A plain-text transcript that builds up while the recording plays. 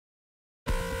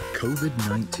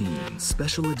COVID-19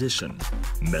 Special Edition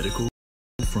Medical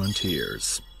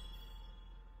Frontiers.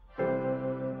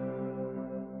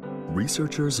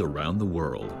 Researchers around the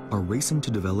world are racing to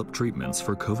develop treatments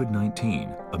for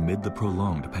COVID-19 amid the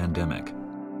prolonged pandemic.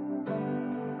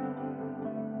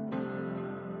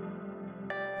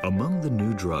 Among the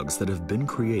new drugs that have been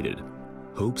created,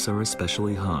 hopes are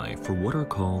especially high for what are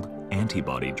called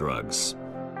antibody drugs.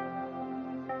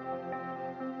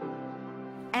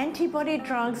 Antibody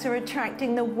drugs are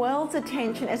attracting the world's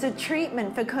attention as a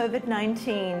treatment for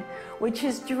COVID-19, which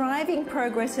is driving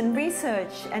progress in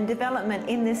research and development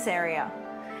in this area.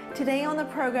 Today on the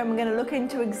program, we're going to look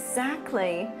into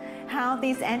exactly how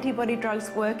these antibody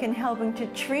drugs work in helping to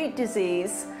treat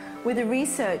disease with a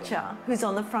researcher who's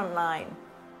on the front line.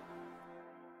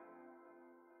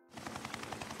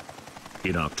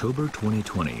 In October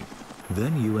 2020,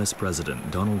 then U.S.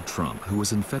 President Donald Trump, who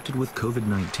was infected with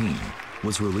COVID-19,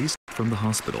 was released from the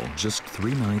hospital just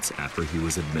 3 nights after he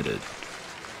was admitted.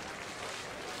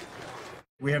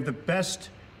 We have the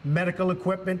best medical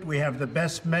equipment, we have the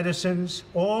best medicines,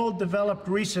 all developed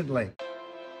recently.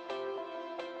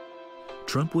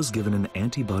 Trump was given an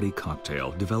antibody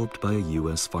cocktail developed by a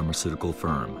U.S. pharmaceutical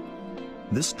firm.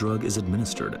 This drug is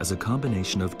administered as a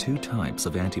combination of 2 types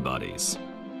of antibodies.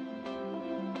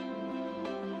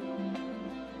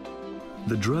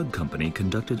 The drug company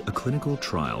conducted a clinical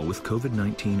trial with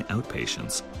COVID-19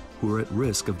 outpatients who were at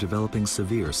risk of developing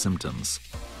severe symptoms.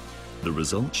 The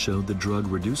results showed the drug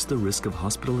reduced the risk of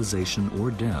hospitalization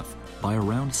or death by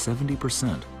around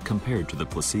 70% compared to the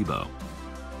placebo.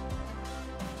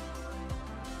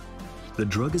 The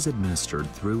drug is administered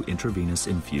through intravenous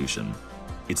infusion.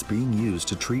 It's being used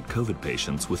to treat COVID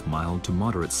patients with mild to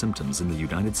moderate symptoms in the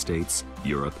United States,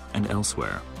 Europe, and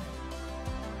elsewhere.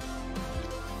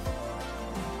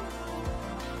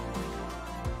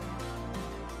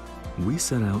 We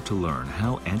set out to learn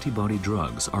how antibody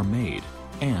drugs are made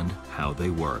and how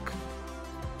they work.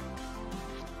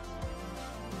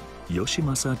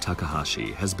 Yoshimasa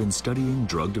Takahashi has been studying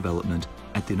drug development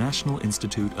at the National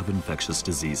Institute of Infectious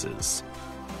Diseases.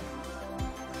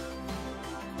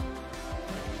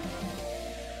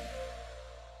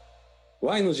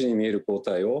 Y の字に見える抗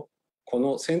体をこ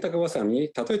の洗濯バサミに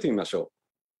例えてみましょ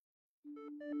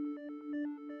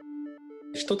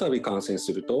う。ひとたび感染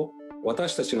すると、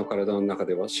私たちの体の中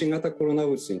では新型コロナウ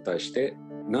イルスに対して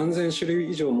何千種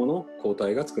類以上もの抗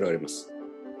体が作られます。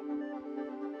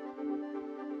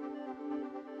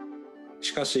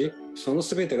しかし、その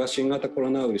全てが新型コ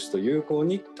ロナウイルスと有効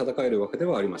に戦えるわけで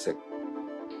はありません。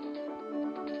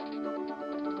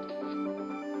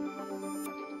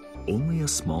Only a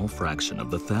small fraction of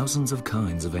the thousands of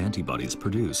kinds of antibodies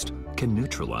produced can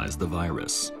neutralize the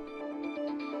virus.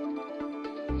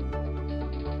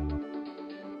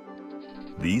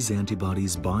 These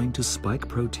antibodies bind to spike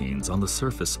proteins on the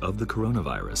surface of the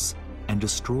coronavirus and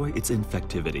destroy its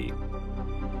infectivity.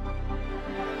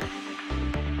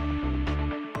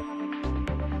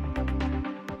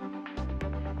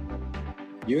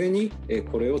故に、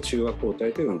これを中和抗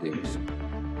体と呼んでいます。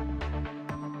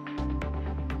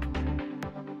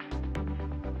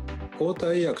抗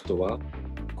体医薬とは、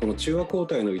この中和抗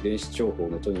体の遺伝子情報を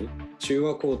もとに中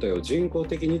和抗体を人工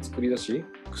的に作り出し、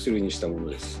薬にしたもの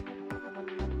です。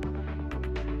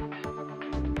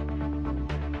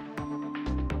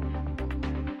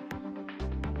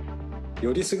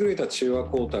より優れた中和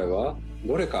抗体は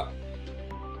どれか、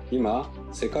今、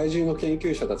世界中の研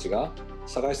究者たちが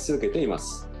探し続けていま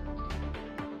す。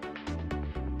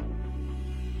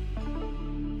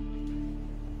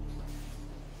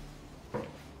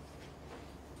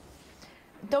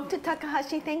Dr.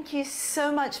 Takahashi, thank you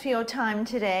so much for your time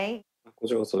today. こ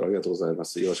ちらこそありがとうございま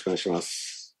す。よろしくお願いしま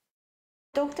す。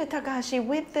Dr. Takahashi,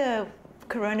 with the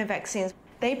corona vaccines,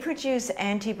 they produce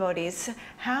antibodies.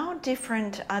 How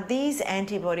different are these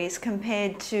antibodies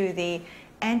compared to the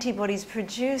antibodies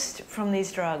produced from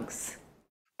these drugs?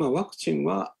 ワクチン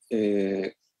は、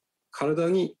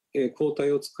体に抗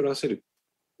体を作らせる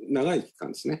長い期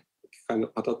間ですね。期間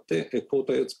が当たって抗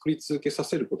体を作り続けさ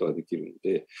せることができるの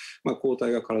で、抗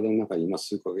体が体の中に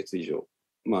数ヶ月以上、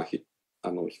比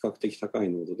較的高い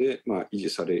濃度で、維持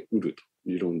されうると、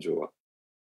理論上は。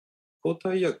抗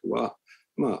体医薬は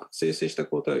生成した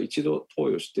抗体を一度投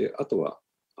与して、あとは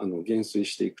減衰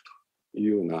していくとい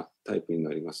うようなタイプに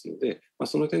なりますので、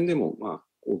その点でも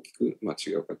大きく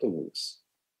違うかと思います。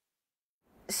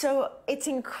So it's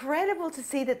incredible to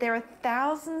see that there are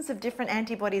thousands of different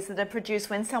antibodies that are produced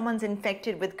when someone's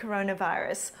infected with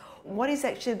coronavirus. What is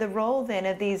actually the role then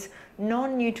of these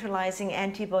non-neutralizing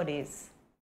antibodies?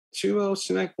 中和を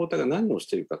しない抗体が何をし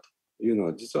ているかというの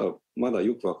は実はまだ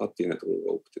よく分かっていないところ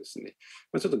が多くてですね、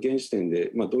ちょっと現時点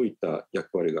でどういった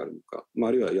役割があるのか、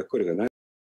あるいは役割がない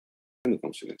のか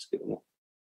もしれないですけども。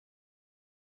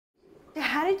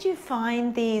How did you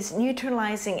find these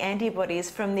neutralizing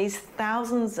antibodies from these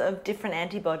thousands of different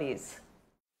antibodies?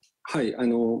 はい、最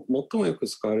もよく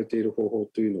使われている方法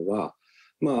というのは、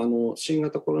新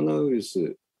型コロナウイル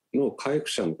スの回復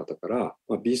者の方から、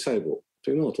B 細胞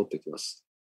というのを取ってきます。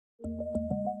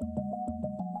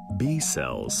B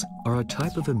cells are a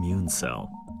type of immune cell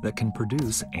that can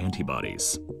produce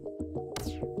antibodies.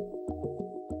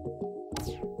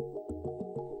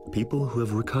 People who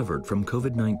have recovered from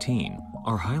COVID-19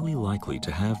 are highly likely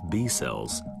to have B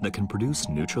cells that can produce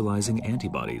neutralizing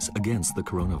antibodies against the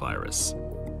coronavirus.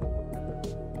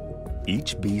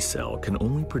 Each B cell can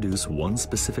only produce one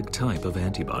specific type of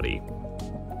antibody.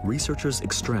 Researchers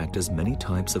extract as many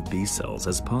types of B cells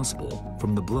as possible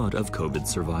from the blood of COVID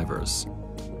survivors.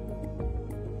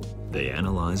 They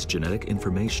analyze genetic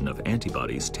information of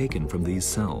antibodies taken from these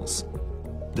cells.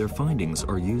 Their findings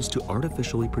are used to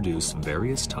artificially produce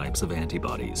various types of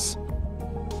antibodies.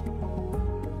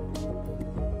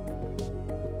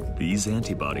 These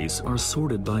antibodies are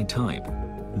sorted by type,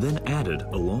 then added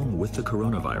along with the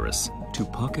coronavirus to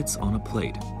pockets on a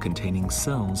plate containing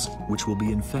cells which will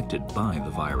be infected by the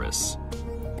virus.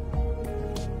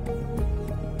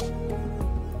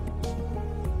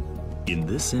 In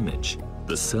this image,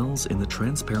 the cells in the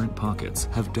transparent pockets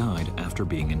have died after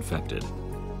being infected.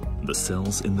 The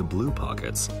cells in the blue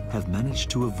pockets have managed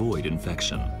to avoid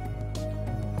infection.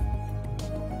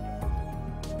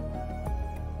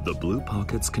 The blue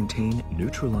pockets contain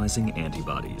neutralizing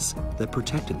antibodies that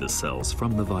protected the cells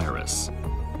from the virus.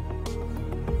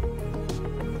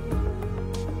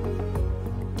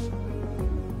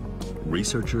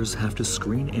 Researchers have to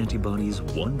screen antibodies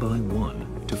one by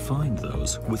one to find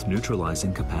those with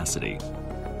neutralizing capacity.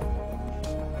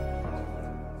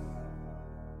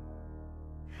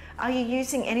 Are you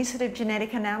using any sort of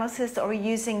genetic analysis or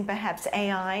using perhaps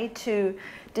AI to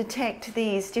detect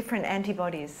these different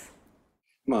antibodies?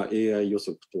 AI 予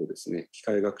測等ですね、機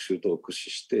械学習等を駆使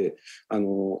して、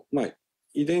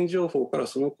遺伝情報から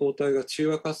その抗体が中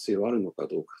和活性はあるのか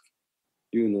どうか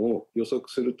というのを予測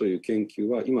するという研究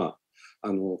は今、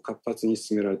活発に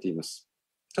進められています。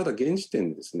ただ、現時点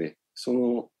でですね、そ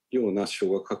のような手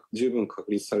法が十分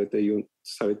確立されてい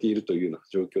るというような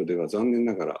状況では残念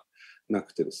ながらな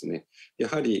くてですね、や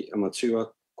はり中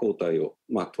和抗体を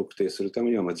特定するた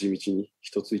めには地道に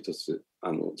一つ一つ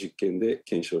実験で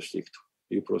検証していくと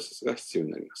いうプロセスが必要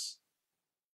になります。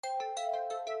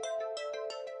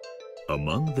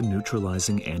Among the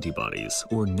neutralizing antibodies,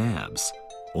 or NABs,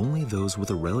 only those with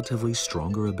a relatively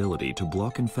stronger ability to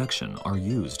block infection are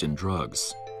used in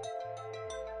drugs.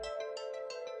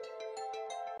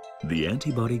 The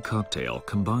antibody cocktail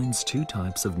combines two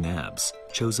types of NABs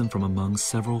chosen from among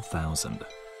several thousand.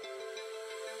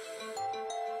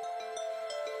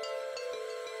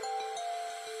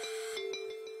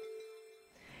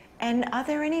 And are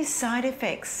there any side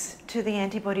effects to the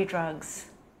antibody drugs?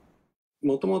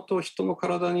 もともと人の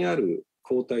体にある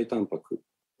抗体タンパク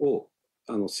を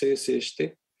生成し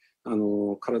て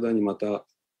体にまた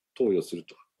投与する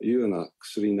というような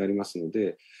薬になりますの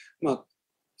で、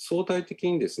相対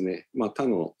的にですね、他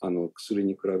の薬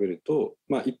に比べると、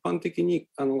一般的に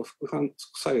副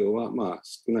作用は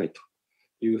少ないと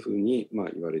いうふうに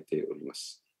言われておりま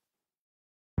す。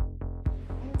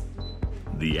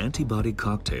The antibody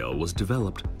cocktail was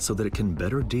developed so that it can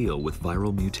better deal with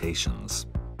viral mutations.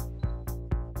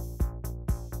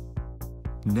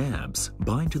 NABs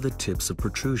bind to the tips of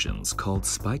protrusions called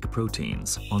spike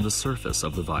proteins on the surface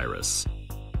of the virus.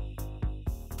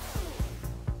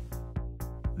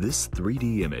 This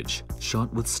 3D image,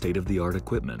 shot with state-of-the-art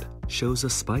equipment, shows a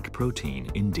spike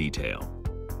protein in detail.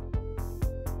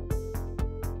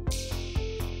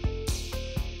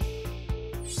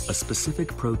 A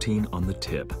specific protein on the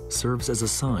tip serves as a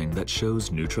sign that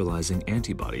shows neutralizing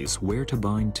antibodies where to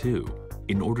bind to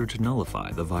in order to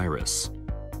nullify the virus.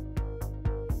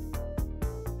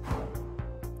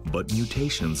 But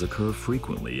mutations occur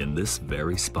frequently in this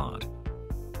very spot.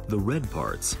 The red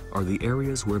parts are the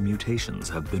areas where mutations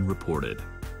have been reported.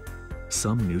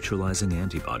 Some neutralizing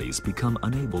antibodies become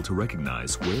unable to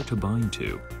recognize where to bind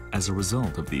to as a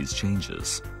result of these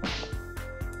changes.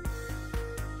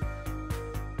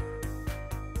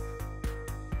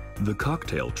 The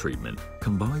cocktail treatment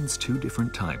combines two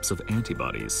different types of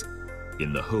antibodies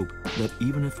in the hope that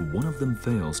even if one of them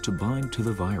fails to bind to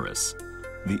the virus,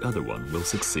 the other one will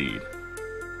succeed.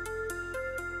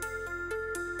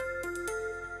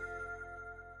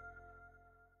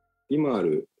 今あ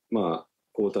る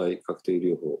抗体カクテ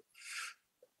ル療法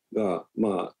が、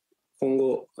今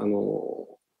後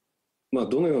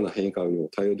どのような変異株にも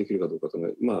対応できるかどうかとい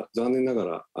うのは、残念な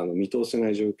がら見通せな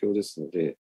い状況ですの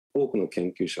で、多くの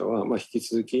研究者は引き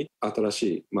続き新し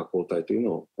い抗体という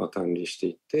のを管理して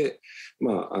いって、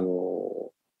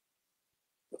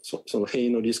その変異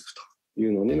のリスクとい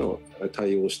うのにの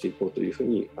対応をしていこうというふう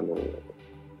に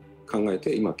考え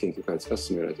て今研究開発が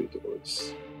進められているところで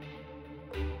す。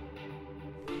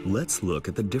Let's look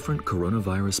at the different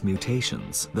coronavirus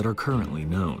mutations that are currently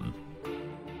known.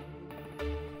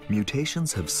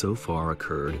 Mutations have so far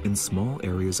occurred in small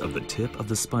areas of the tip of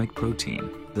the spike protein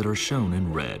that are shown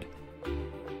in red.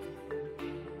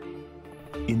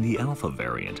 In the alpha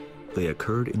variant, they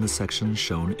occurred in the section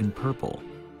shown in purple.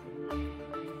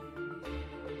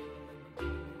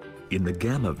 In the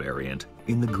gamma variant,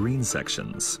 in the green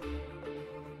sections.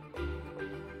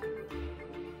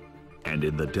 And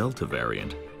in the delta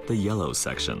variant, the yellow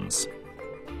sections.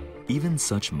 Even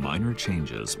such minor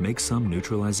changes make some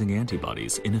neutralizing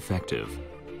antibodies ineffective.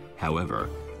 However,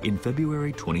 in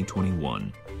February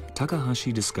 2021,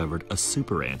 Takahashi discovered a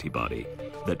super antibody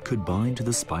that could bind to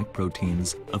the spike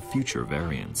proteins of future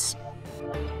variants.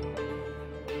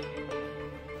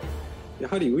 や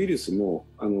はりウイルスも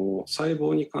細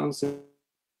胞に感染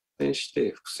し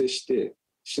て複製して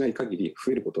しない限り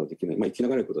増えることはできない、生き長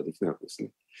らえることはできないわけです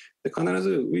ね。で、必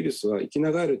ずウイルスは生き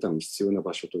長らえるために必要な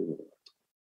場所というのがある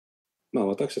と。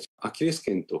私たちアキレス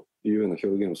腱というような表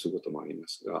現をすることもありま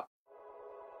すが。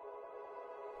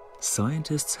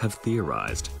Scientists have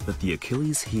theorized that the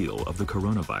Achilles heel of the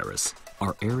coronavirus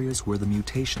are areas where the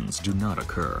mutations do not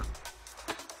occur.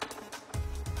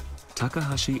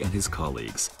 Takahashi and his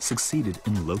colleagues succeeded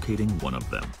in locating one of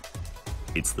them.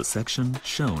 It's the section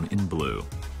shown in blue.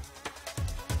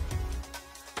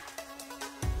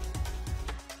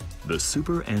 The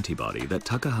super antibody that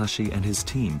Takahashi and his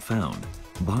team found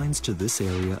binds to this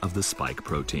area of the spike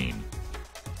protein.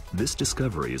 This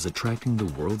discovery is attracting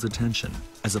the world's attention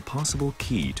as a possible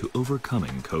key to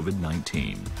overcoming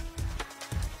COVID-19.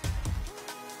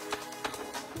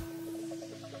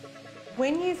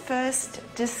 When you first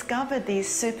discovered these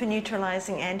super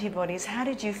neutralizing antibodies, how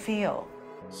did you feel?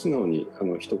 素直に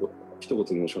一言で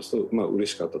申しますと、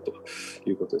嬉しかったと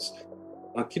いうことです。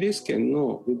アキレス腱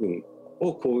の部分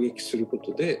を攻撃するこ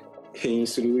とで変異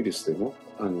するウイルスでも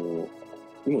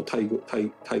にも対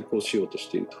抗しようとし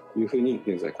ているというふうに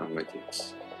現在考えていま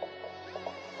す。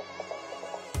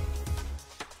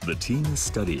The team is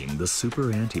studying the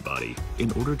super antibody in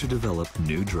order to develop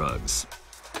new drugs.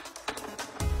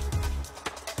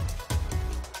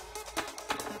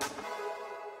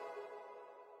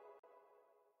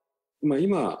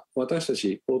 今私た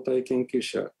ち抗体研究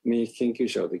者、免疫研究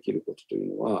者ができることとい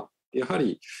うのは、やは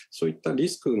りそういったリ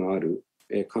スクのある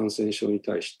感染症に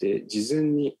対して事前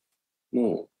に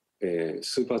もう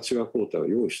スーパー中和抗体を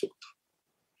用意しておく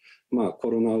と。コ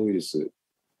ロナウイルス、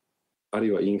ある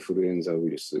いはインフルエンザウイ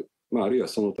ルス、あるいは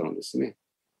その他のですね、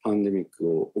パンデミック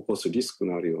を起こすリスク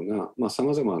のあるような、さ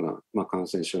まざまな感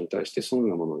染症に対してそのよ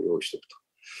うなものを用意しておくと。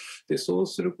で、そう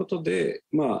することで、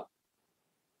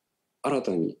新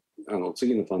たに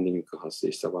次のパンデミックが発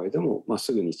生した場合でも、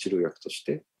すぐに治療薬とし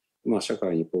て、社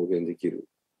会に還元できる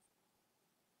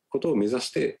ことを目指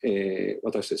して、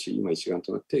私たち今一丸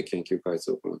となって研究開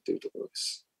発を行っているところで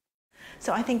す。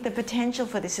So I think the potential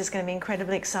for this is going to be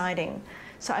incredibly exciting.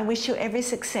 So I wish you every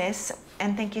success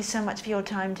and thank you so much for your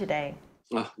time today.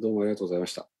 どうもありがとうございま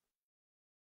した。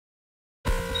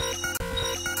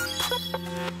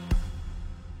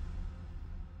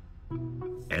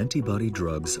Antibody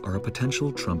drugs are a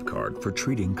potential trump card for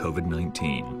treating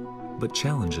COVID-19, but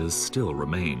challenges still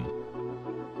remain.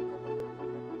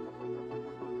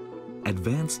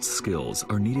 Advanced skills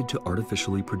are needed to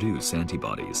artificially produce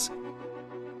antibodies.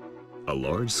 A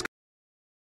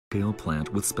large-scale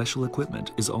plant with special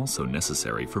equipment is also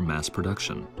necessary for mass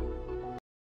production.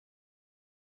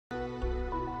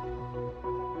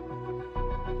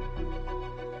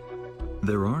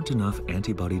 There aren't enough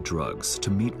antibody drugs to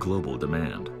meet global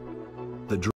demand.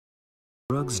 The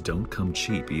drugs don't come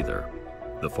cheap either.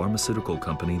 The pharmaceutical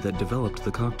company that developed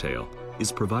the cocktail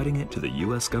is providing it to the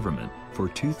US government for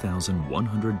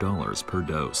 $2,100 per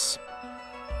dose.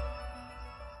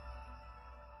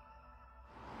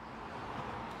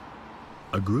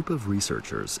 A group of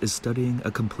researchers is studying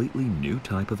a completely new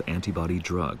type of antibody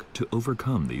drug to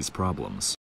overcome these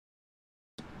problems.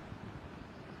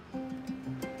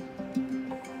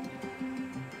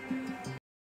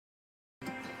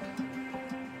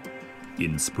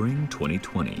 In spring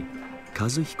 2020,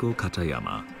 Kazuhiko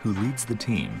KATAYAMA, who leads the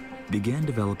team, began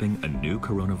developing a new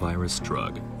coronavirus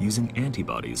drug using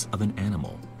antibodies of an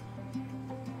animal.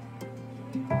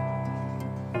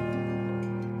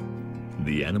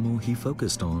 The animal he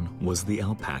focused on was the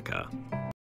alpaca.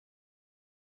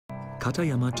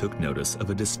 Katayama took notice of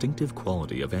a distinctive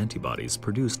quality of antibodies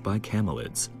produced by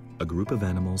camelids, a group of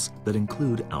animals that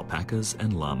include alpacas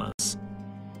and llamas.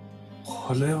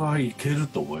 これはいける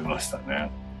と思いました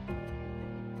ね。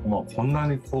こんな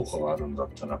に効果があるんだっ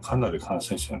たらかなり感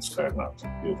染症に使えるなと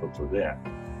いうことで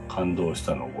感動し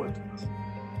たのを覚えています。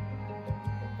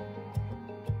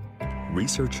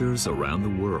Researchers around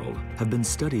the world have been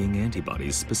studying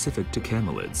antibodies specific to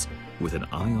camelids, with an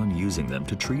eye on using them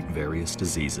to treat various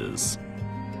diseases.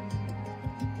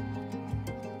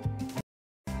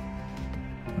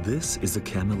 This is a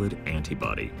camelid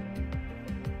antibody.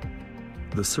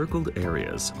 The circled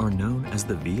areas are known as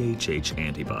the VHH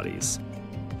antibodies.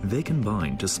 They can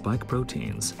bind to spike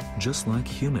proteins, just like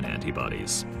human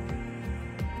antibodies.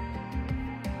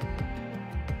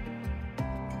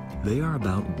 They are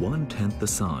about 1/10 the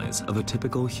size of a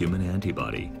typical human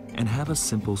antibody and have a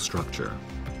simple structure.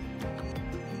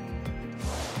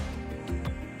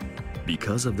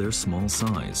 Because of their small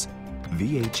size,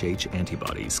 VHH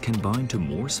antibodies can bind to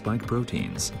more spike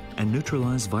proteins and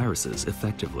neutralize viruses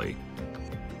effectively.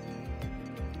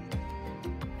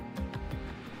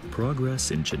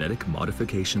 Progress in genetic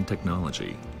modification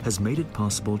technology has made it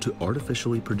possible to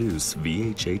artificially produce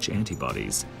VHH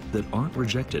antibodies that aren't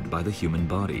rejected by the human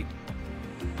body.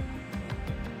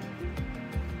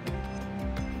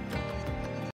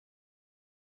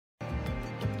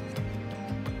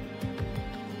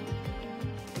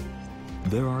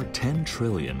 There are 10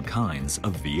 trillion kinds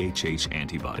of VHH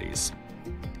antibodies.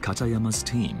 Katayama's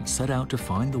team set out to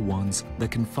find the ones that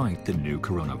can fight the new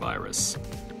coronavirus.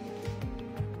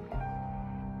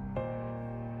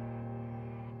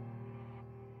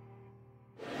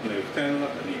 液体の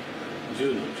中に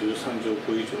10の13乗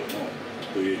個以上の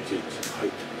VHH が入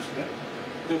ってるんですね。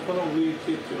で、この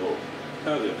VHH を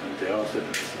ターゲットに出会わせるん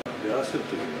ですが、出会わせる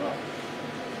ときには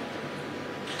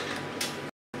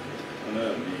この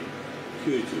ように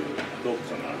96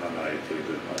個の穴が開いている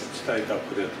地帯化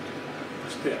プレートというのがありま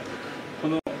して、こ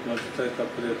の地帯化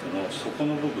プレートの底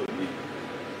の部分に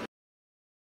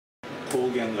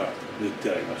抗原が塗って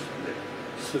ありましたので、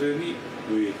それに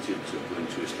VHH を分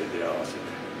注して出会わせ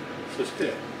て、そし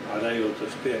て洗い落と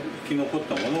して生き残っ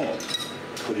たものを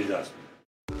取り出す。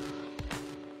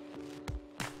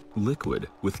Liquid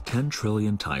with 10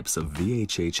 trillion types of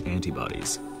VHH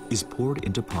antibodies is poured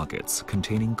into pockets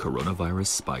containing coronavirus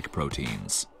spike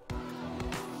proteins.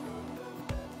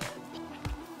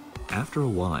 After a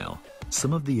while,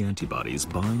 some of the antibodies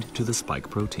bind to the spike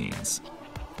proteins.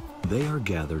 They are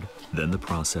gathered, then the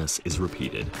process is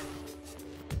repeated.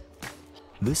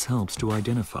 This helps to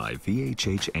identify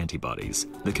VHH antibodies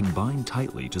that can bind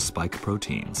tightly to spike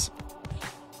proteins.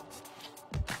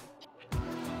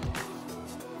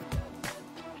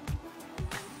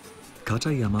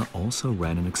 Katayama also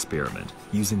ran an experiment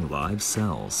using live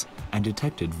cells and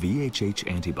detected VHH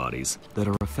antibodies that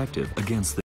are effective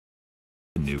against the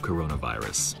new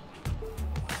coronavirus.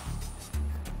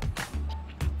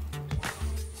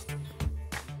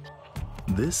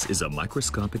 This is a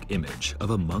microscopic image of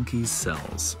a monkey's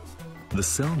cells. The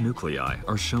cell nuclei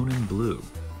are shown in blue.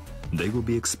 They will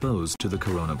be exposed to the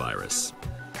coronavirus.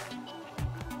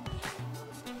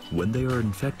 When they are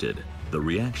infected, the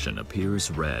reaction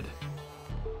appears red.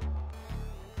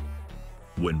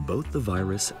 When both the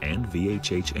virus and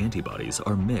VHH antibodies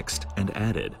are mixed and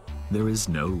added, there is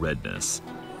no redness.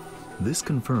 This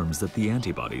confirms that the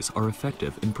antibodies are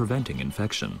effective in preventing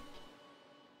infection.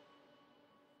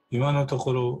 今のと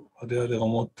ころ我々が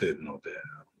持っているので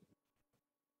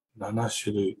7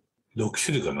種類、6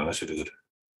種類か7種類ぐらい。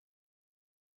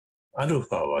アルフ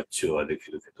ァは中和で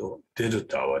きるけど、デル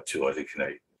タは中和できな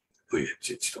い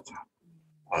VHH とか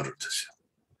あるんです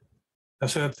よ。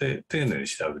そうやって丁寧に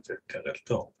調べてってあげる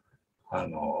と、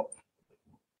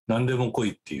何でも来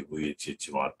いっていう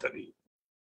VHH もあったり。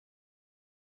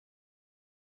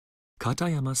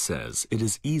Katayama says it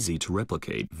is easy to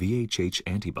replicate VHH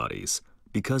antibodies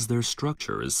because their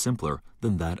structure is simpler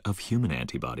than that of human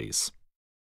antibodies.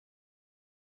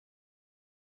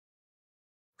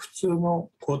 普通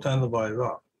の抗体の場合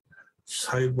は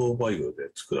細胞培養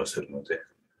で作らせるので、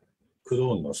ク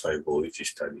ローンの細胞を維持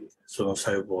したり、その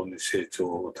細胞に成長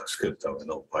を助けるため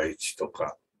の培地と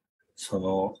か、そ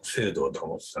の精度を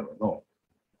保つための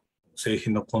製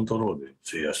品のコントロールに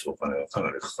費やすお金がか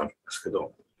なりかかるんですけ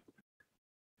ど、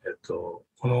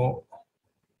この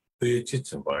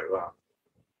VHH の場合は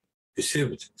微生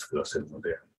物に作らせるの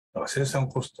で、生産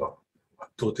コストは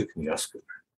圧倒的に安くなる。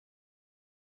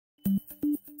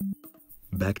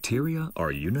Bacteria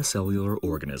are unicellular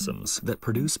organisms that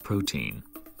produce protein.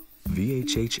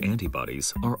 VHH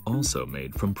antibodies are also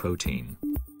made from protein.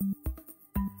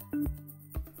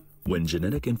 When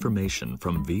genetic information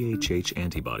from VHH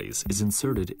antibodies is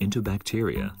inserted into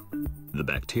bacteria, the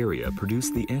bacteria produce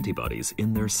the antibodies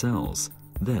in their cells,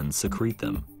 then secrete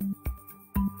them.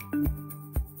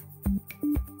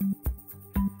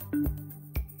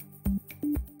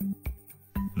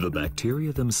 The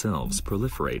bacteria themselves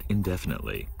proliferate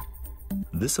indefinitely.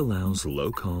 This allows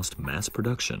low-cost mass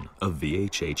production of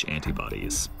VHH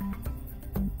antibodies.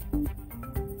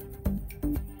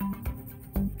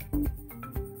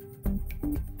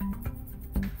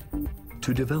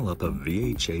 To develop a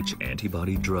VHH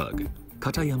antibody drug,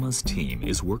 Katayama's team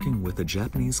is working with a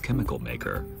Japanese chemical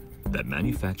maker that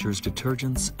manufactures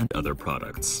detergents and other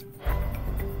products.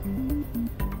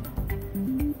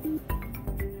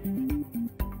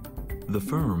 The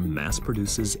firm mass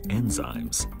produces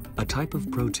enzymes, a type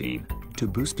of protein, to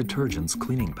boost detergents'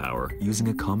 cleaning power using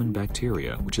a common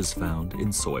bacteria which is found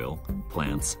in soil,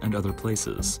 plants, and other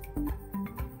places.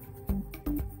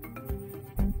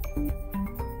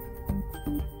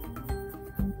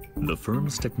 The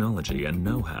firm's technology and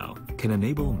know-how can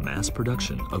enable mass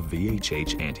production of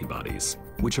VHH antibodies,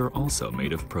 which are also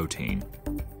made of protein.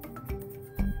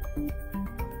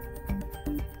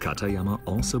 Katayama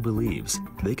also believes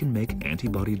they can make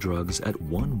antibody drugs at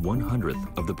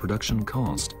 1/100th of the production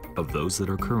cost of those that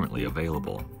are currently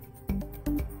available.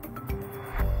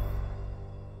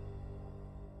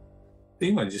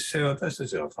 今実際私た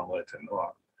ちが考えているの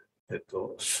は、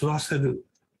吸わせる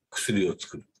薬を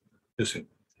作る。要するに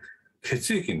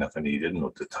血液の中に入れるの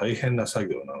って大変な作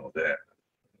業なので、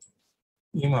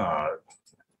今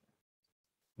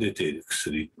出ている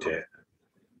薬って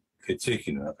血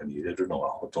液の中に入れるのが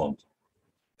ほとんど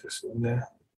ですよね。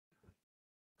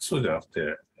そうじゃなく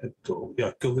て、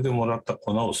薬局でもらった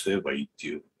粉を吸えばいいって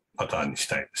いうパターンにし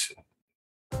たいんですよ。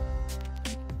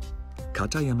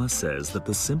Katayama says that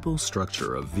the simple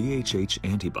structure of VHH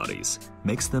antibodies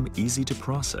makes them easy to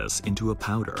process into a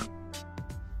powder.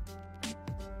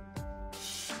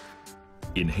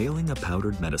 Inhaling a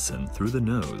powdered medicine through the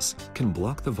nose can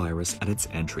block the virus at its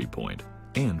entry point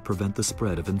and prevent the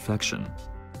spread of infection.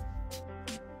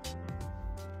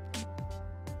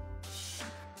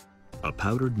 A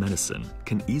powdered medicine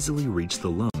can easily reach the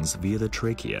lungs via the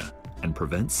trachea and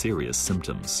prevent serious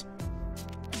symptoms.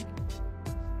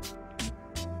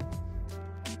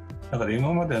 だから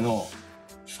今までの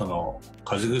その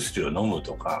風邪薬を飲む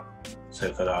とか、そ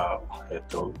れから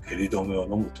下痢止めを飲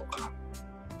むとか、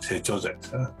成長剤で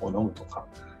すねを飲むとか、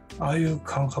ああいう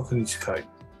感覚に近い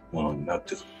ものになっ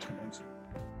てくると思うんです。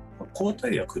抗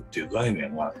体薬っていう概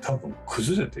念が多分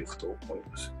崩れていくと思い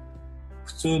ます。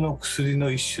普通の薬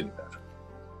の一種になる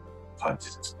感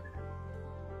じですね。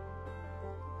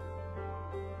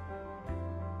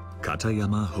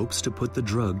Katayama hopes to put the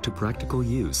drug to practical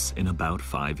use in about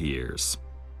 5 years.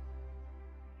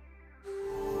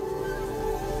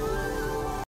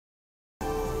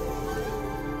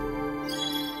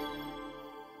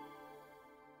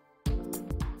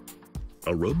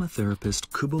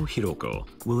 Aroma-Therapist Kubo HIROKO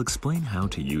will explain how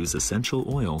to use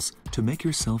essential oils to make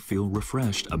yourself feel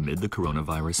refreshed amid the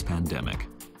coronavirus pandemic.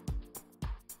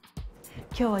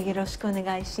 今日はよろしくお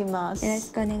願いします。よろ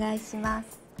しくお願いしま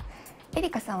す。エリ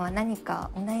カさんは何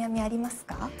かお悩みあります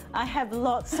か？ I have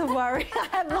lots of worry.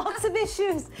 I have lots of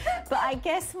issues. But I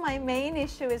guess my main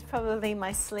issue is probably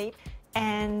my sleep.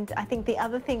 And I think the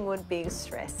other thing would be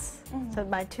stress. So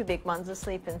my two big ones are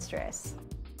sleep and stress.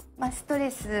 ストレ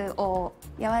スを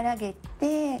和らげ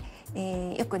て、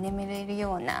よく眠れる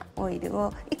ようなオイル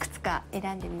をいくつか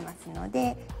選んでみますの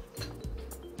で、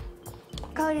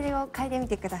香りを嗅いでみ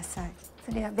てください。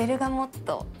それはベルガモッ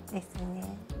トです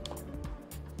ね。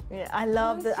Yeah, I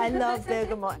love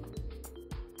bergamot.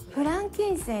 フラン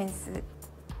キンセンス、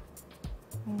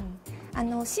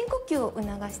深呼吸を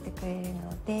促してくれる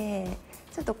ので、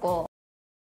ちょっとこう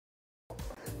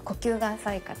呼吸が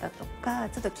浅い方とか、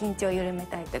ちょっと緊張を緩め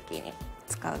たい時に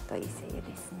使うといい精油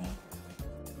ですね。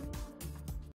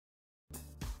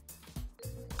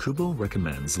Kubo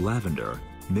recommends lavender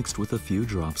mixed with a few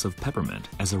drops of peppermint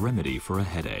as a remedy for a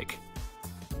headache.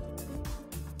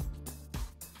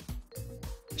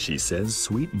 She says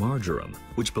sweet marjoram,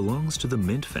 which belongs to the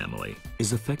mint family,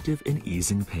 is effective in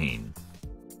easing pain.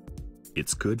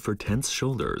 It's good for tense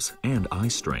shoulders and eye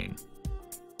strain.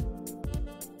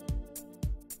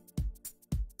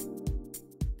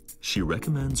 She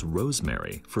recommends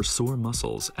rosemary for sore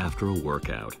muscles after a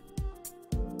workout.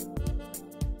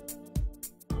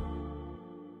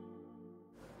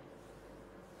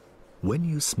 When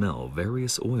you smell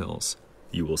various oils,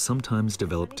 you will sometimes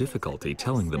develop difficulty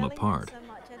telling them apart.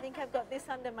 I think I've got this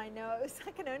under my nose.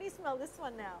 I can only smell this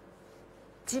one now.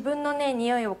 自分のね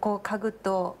匂いをこう嗅ぐ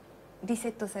とリセ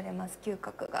ットされます嗅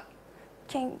覚が。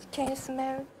Can you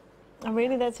smell? Oh,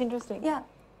 really? That's interesting. Yeah.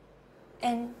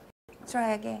 And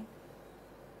try again.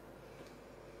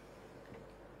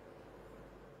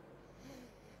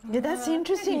 Yeah, that's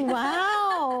interesting.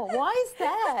 Wow. Why is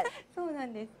that? そうな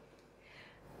んで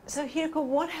す。 So, Hiroko,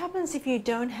 what happens if you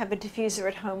don't have a diffuser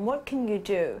at home? What can you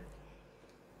do?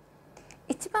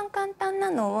 一番簡単な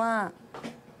のは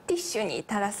ティッシュに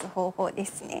垂らす方法で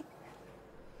すね。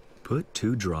Put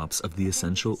 2 drops of the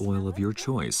essential oil of your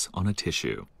choice on a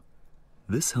tissue.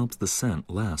 This helps the scent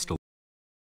last a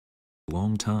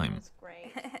long time. That's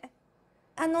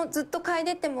great. ずっと嗅い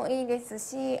でてもいいです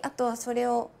し、あとはそれ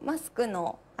をマスク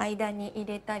の間に入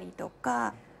れたりと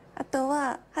か、あと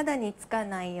は肌につか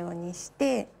ないようにし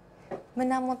て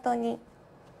胸元に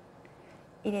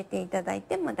入れていただい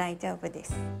ても大丈夫で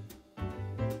す。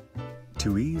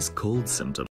To ease cold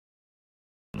symptoms,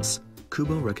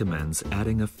 Kubo recommends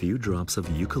adding a few drops of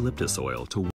eucalyptus oil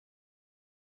to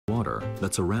water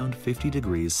that's around 50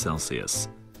 degrees Celsius,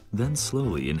 then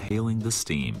slowly inhaling the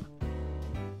steam.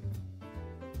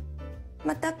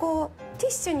 またこうティ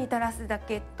ッシュに垂らすだ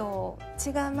けと違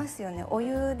いますよね。お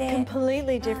湯で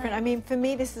Completely different. I mean, for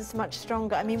me, this is much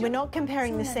stronger. I mean, we're not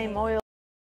comparing the same oils,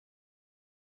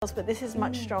 but this is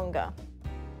much stronger.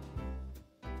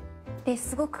 で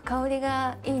すごく香り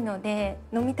がいいので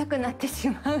飲みたくなってし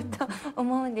まうと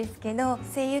思うんですけど、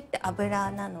精油って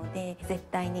油なので絶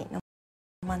対に飲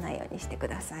まないようにしてく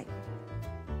ださい。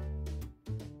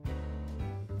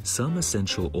Some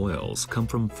essential oils come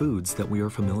from foods that we are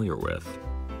familiar with.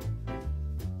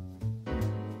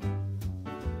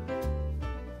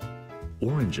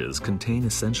 Oranges contain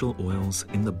essential oils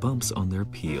in the bumps on their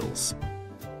peels.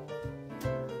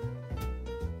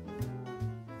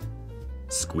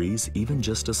 Squeeze even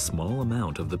just a small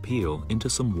amount of the peel into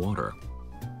some water.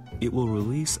 It will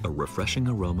release a refreshing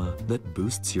aroma that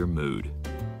boosts your mood.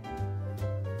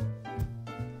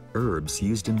 Herbs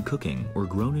used in cooking or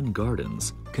grown in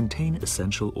gardens contain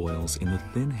essential oils in the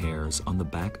thin hairs on the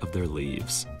back of their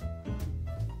leaves.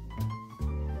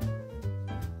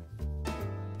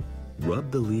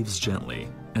 Rub the leaves gently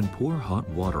and pour hot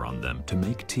water on them to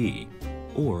make tea,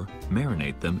 or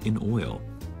marinate them in oil.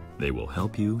 They will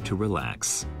help you to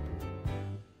relax.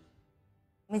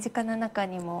 身近な中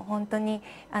にも本当に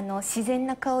自然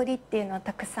な香りっていうのは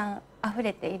たくさん溢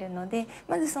れているので、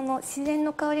まずその自然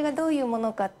の香りがどういうも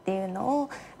のかっていうのを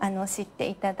知って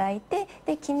いただいて、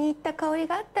で気に入った香り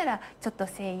があったらちょっと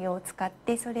精油を使っ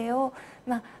てそれを、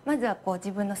まずはこう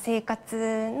自分の生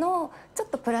活のちょっ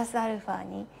とプラスアルファ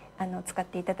に使っ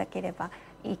ていただければ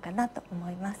いいかなと思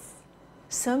います。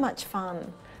So much fun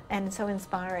and so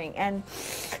inspiring and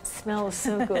smells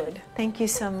so good. Thank you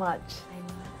so much.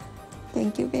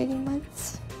 Thank you very much.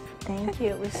 Thank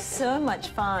you. It was so much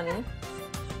fun.